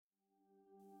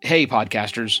Hey,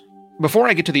 podcasters. Before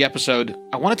I get to the episode,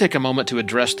 I want to take a moment to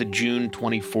address the June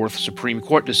 24th Supreme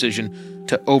Court decision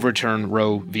to overturn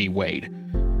Roe v. Wade.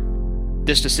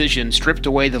 This decision stripped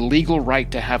away the legal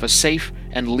right to have a safe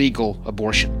and legal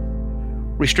abortion.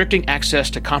 Restricting access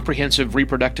to comprehensive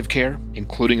reproductive care,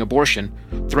 including abortion,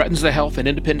 threatens the health and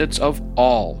independence of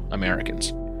all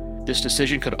Americans. This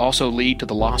decision could also lead to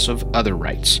the loss of other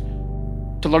rights.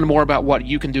 To learn more about what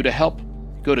you can do to help,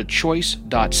 go to choice.crd.co.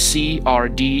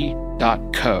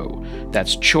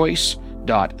 That's choice.crd.co.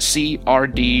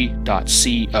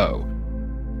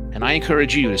 And I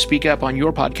encourage you to speak up on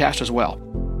your podcast as well.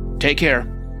 Take care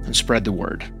and spread the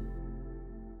word.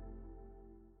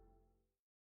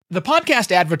 The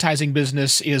podcast advertising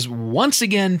business is once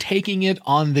again taking it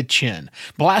on the chin,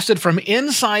 blasted from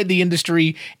inside the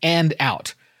industry and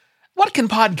out. What can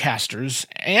podcasters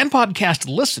and podcast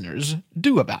listeners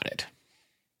do about it?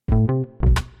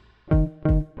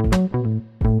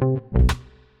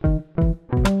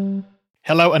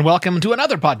 Hello and welcome to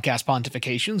another Podcast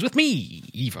Pontifications with me,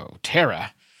 Evo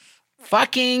Terra.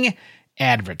 Fucking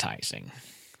advertising.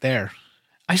 There.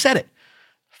 I said it.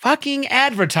 Fucking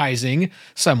advertising,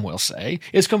 some will say,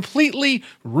 is completely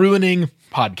ruining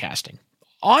podcasting.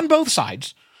 On both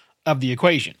sides of the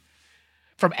equation.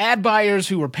 From ad buyers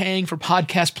who were paying for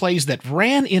podcast plays that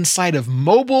ran inside of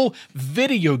mobile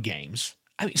video games.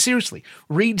 I mean, seriously,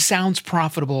 read Sounds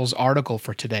Profitable's article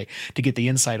for today to get the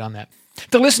insight on that.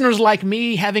 To listeners like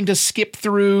me having to skip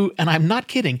through, and I'm not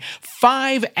kidding,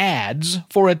 5 ads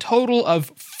for a total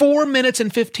of 4 minutes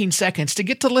and 15 seconds to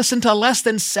get to listen to less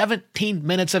than 17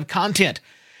 minutes of content.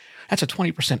 That's a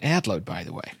 20% ad load, by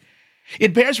the way.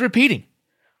 It bears repeating.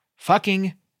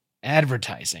 Fucking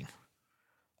advertising.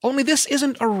 Only this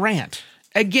isn't a rant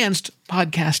against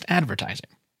podcast advertising.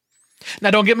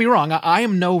 Now, don't get me wrong, I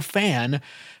am no fan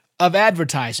of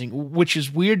advertising, which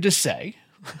is weird to say.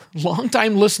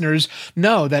 Longtime listeners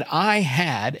know that I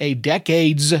had a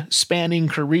decades-spanning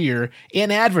career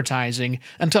in advertising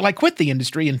until I quit the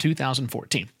industry in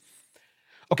 2014.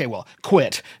 Okay, well,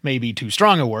 quit may be too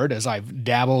strong a word, as I've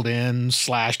dabbled in /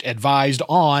 advised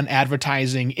on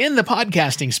advertising in the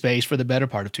podcasting space for the better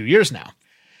part of 2 years now.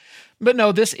 But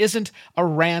no, this isn't a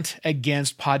rant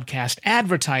against podcast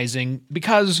advertising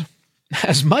because,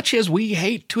 as much as we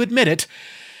hate to admit it,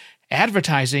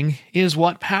 advertising is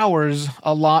what powers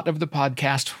a lot of the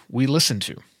podcast we listen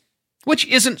to. Which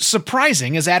isn't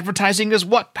surprising, as advertising is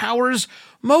what powers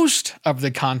most of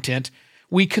the content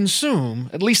we consume,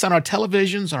 at least on our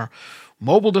televisions, our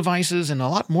mobile devices, and a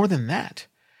lot more than that.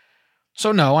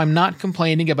 So no, I'm not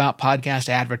complaining about podcast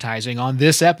advertising on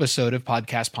this episode of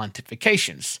Podcast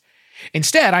Pontifications.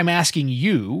 Instead, I'm asking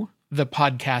you, the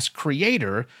podcast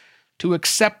creator, to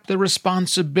accept the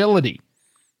responsibility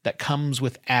that comes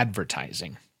with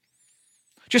advertising.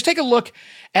 Just take a look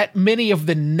at many of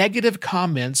the negative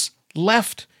comments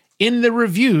left in the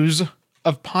reviews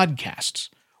of podcasts.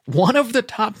 One of the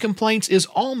top complaints is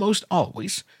almost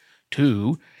always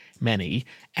too many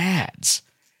ads.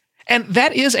 And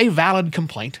that is a valid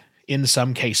complaint in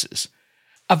some cases.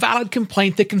 A valid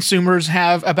complaint that consumers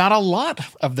have about a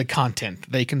lot of the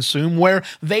content they consume where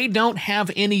they don't have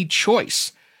any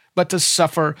choice but to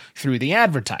suffer through the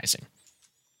advertising.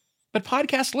 But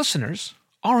podcast listeners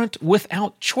aren't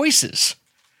without choices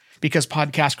because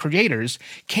podcast creators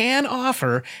can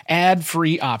offer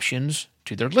ad-free options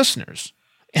to their listeners.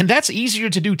 And that's easier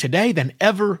to do today than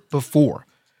ever before.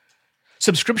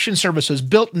 Subscription services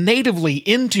built natively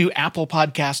into Apple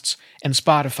Podcasts and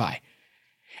Spotify.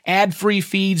 Ad-free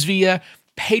feeds via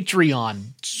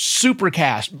Patreon,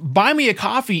 Supercast, Buy Me a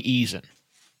Coffee even.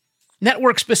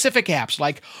 Network-specific apps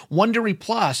like Wondery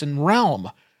Plus and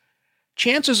Realm.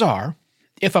 Chances are,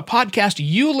 if a podcast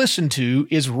you listen to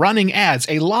is running ads,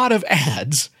 a lot of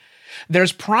ads,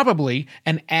 there's probably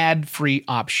an ad-free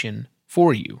option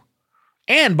for you.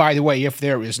 And by the way, if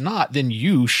there is not, then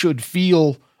you should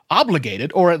feel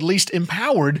obligated, or at least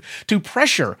empowered, to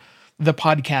pressure the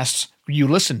podcasts you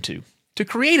listen to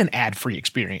create an ad-free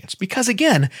experience. Because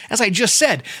again, as I just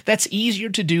said, that's easier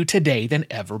to do today than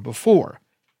ever before.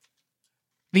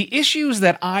 The issues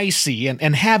that I see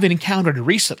and have encountered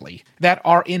recently that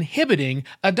are inhibiting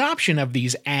adoption of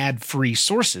these ad-free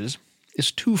sources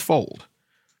is twofold: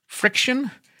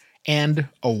 friction and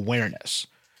awareness.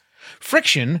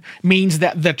 Friction means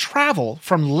that the travel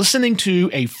from listening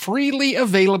to a freely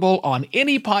available on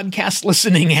any podcast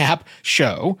listening app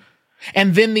show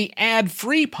and then the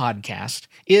ad-free podcast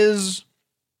is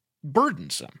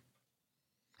burdensome.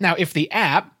 Now, if the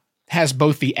app has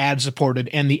both the ad-supported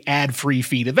and the ad-free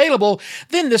feed available,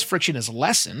 then this friction is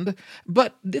lessened,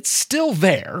 but it's still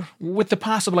there, with the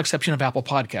possible exception of Apple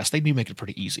Podcasts. They do make it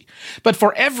pretty easy. But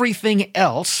for everything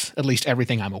else, at least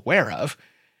everything I'm aware of,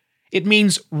 it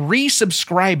means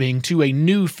resubscribing to a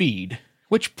new feed,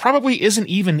 which probably isn't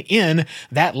even in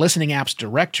that listening app's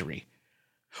directory.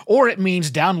 Or it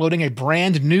means downloading a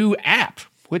brand new app,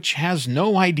 which has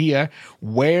no idea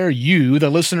where you, the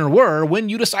listener, were when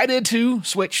you decided to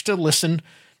switch to listen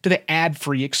to the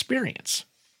ad-free experience.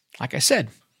 Like I said,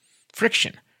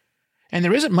 friction. And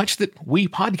there isn't much that we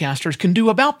podcasters can do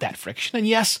about that friction, and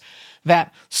yes,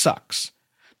 that sucks.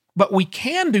 But we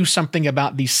can do something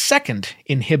about the second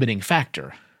inhibiting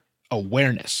factor,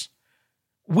 awareness.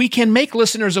 We can make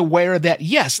listeners aware that,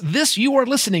 yes, this you are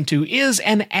listening to is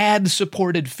an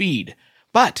ad-supported feed,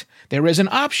 but there is an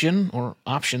option, or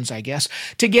options, I guess,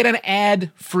 to get an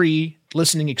ad-free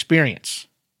listening experience.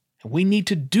 We need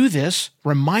to do this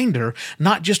reminder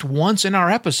not just once in our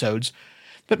episodes,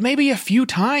 but maybe a few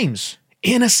times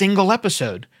in a single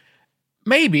episode.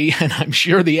 Maybe, and I'm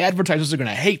sure the advertisers are going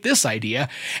to hate this idea,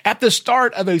 at the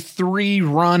start of a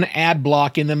 3-run ad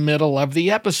block in the middle of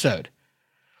the episode.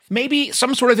 Maybe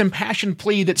some sort of impassioned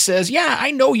plea that says, yeah,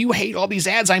 I know you hate all these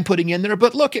ads I'm putting in there,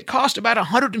 but look, it cost about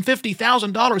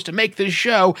 $150,000 to make this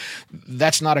show.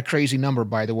 That's not a crazy number,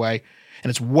 by the way. And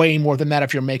it's way more than that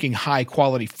if you're making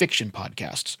high-quality fiction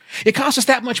podcasts. It costs us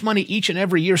that much money each and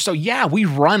every year, so yeah, we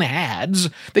run ads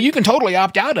that you can totally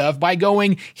opt out of by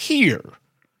going here.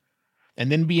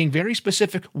 And then being very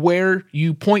specific where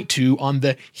you point to on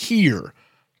the here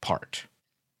part.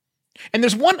 And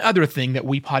there's one other thing that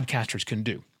we podcasters can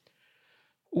do.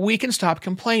 We can stop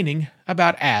complaining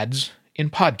about ads in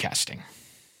podcasting.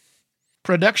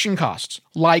 Production costs,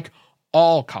 like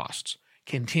all costs,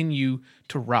 continue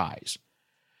to rise.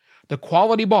 The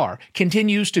quality bar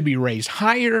continues to be raised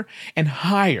higher and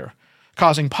higher,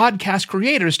 causing podcast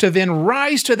creators to then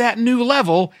rise to that new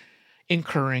level,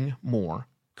 incurring more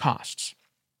costs.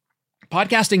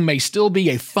 Podcasting may still be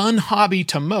a fun hobby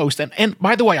to most, and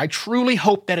by the way, I truly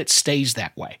hope that it stays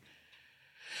that way.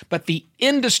 But the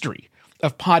industry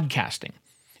of podcasting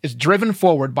is driven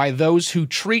forward by those who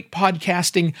treat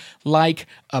podcasting like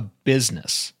a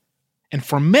business. And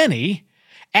for many,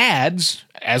 ads,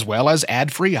 as well as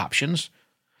ad-free options,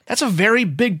 that's a very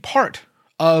big part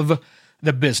of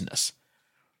the business.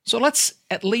 So let's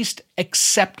at least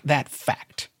accept that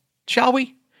fact, shall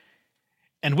we?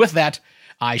 And with that,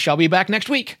 I shall be back next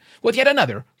week with yet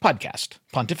another podcast,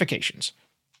 Pontifications.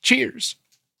 Cheers!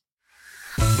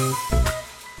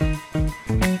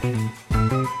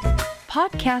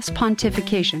 Podcast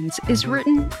Pontifications is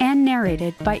written and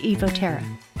narrated by Evo Terra.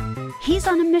 He's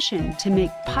on a mission to make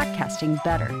podcasting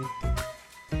better.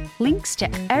 Links to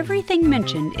everything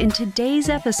mentioned in today's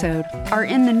episode are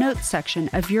in the notes section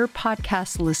of your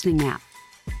podcast listening app.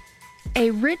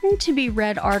 A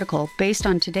written-to-be-read article based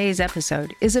on today's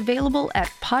episode is available at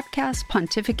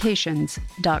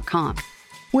podcastpontifications.com,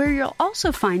 where you'll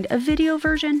also find a video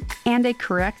version and a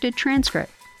corrected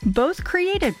transcript, both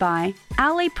created by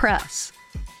Alley Press.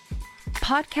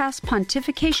 Podcast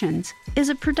Pontifications is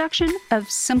a production of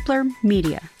Simpler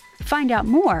Media. Find out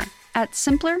more at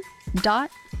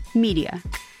simpler.media.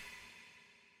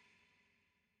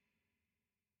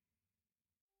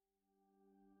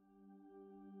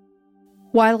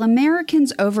 While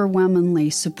Americans overwhelmingly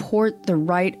support the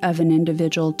right of an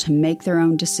individual to make their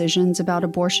own decisions about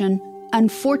abortion,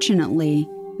 unfortunately,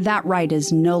 that right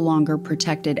is no longer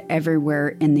protected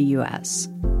everywhere in the U.S.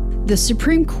 The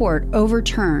Supreme Court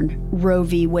overturned Roe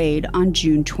v. Wade on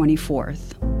June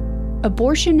 24th.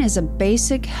 Abortion is a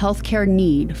basic healthcare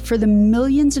need for the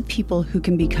millions of people who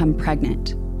can become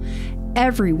pregnant.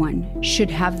 Everyone should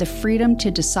have the freedom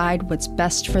to decide what's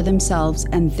best for themselves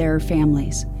and their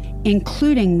families,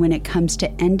 including when it comes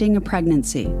to ending a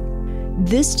pregnancy.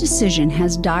 This decision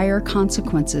has dire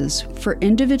consequences for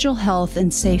individual health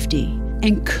and safety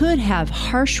and could have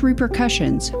harsh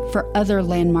repercussions for other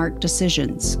landmark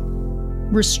decisions.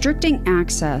 Restricting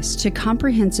access to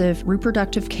comprehensive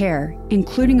reproductive care,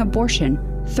 including abortion,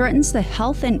 threatens the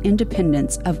health and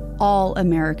independence of all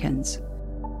Americans.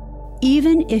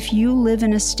 Even if you live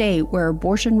in a state where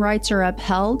abortion rights are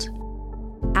upheld,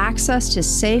 access to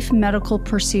safe medical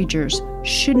procedures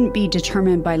shouldn't be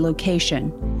determined by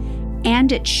location,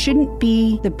 and it shouldn't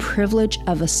be the privilege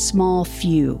of a small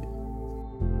few.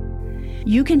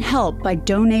 You can help by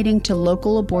donating to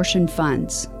local abortion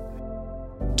funds.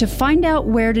 To find out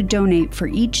where to donate for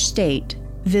each state,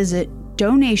 visit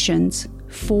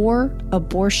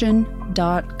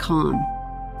donationsforabortion.com.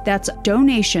 That's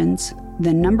donations,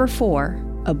 the number 4,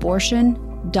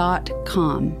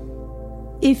 abortion.com.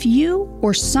 If you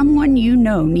or someone you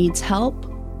know needs help,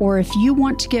 or if you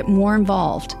want to get more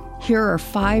involved, here are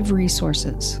 5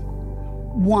 resources.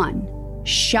 1.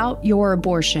 Shout Your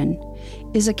Abortion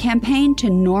is a campaign to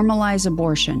normalize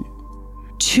abortion.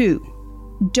 2.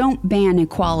 Don't Ban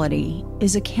Equality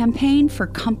is a campaign for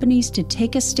companies to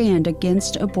take a stand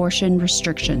against abortion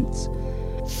restrictions.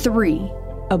 3.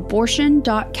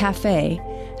 Abortion.cafe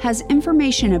has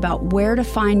information about where to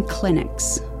find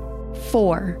clinics.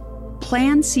 4.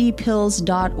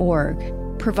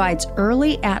 PlanCpills.org provides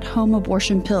early at-home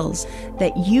abortion pills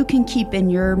that you can keep in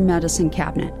your medicine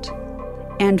cabinet.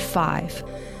 And 5.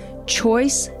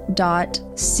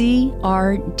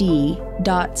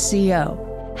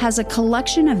 Choice.crd.co has a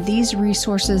collection of these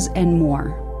resources and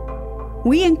more.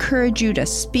 We encourage you to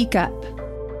speak up,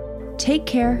 take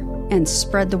care, and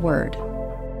spread the word.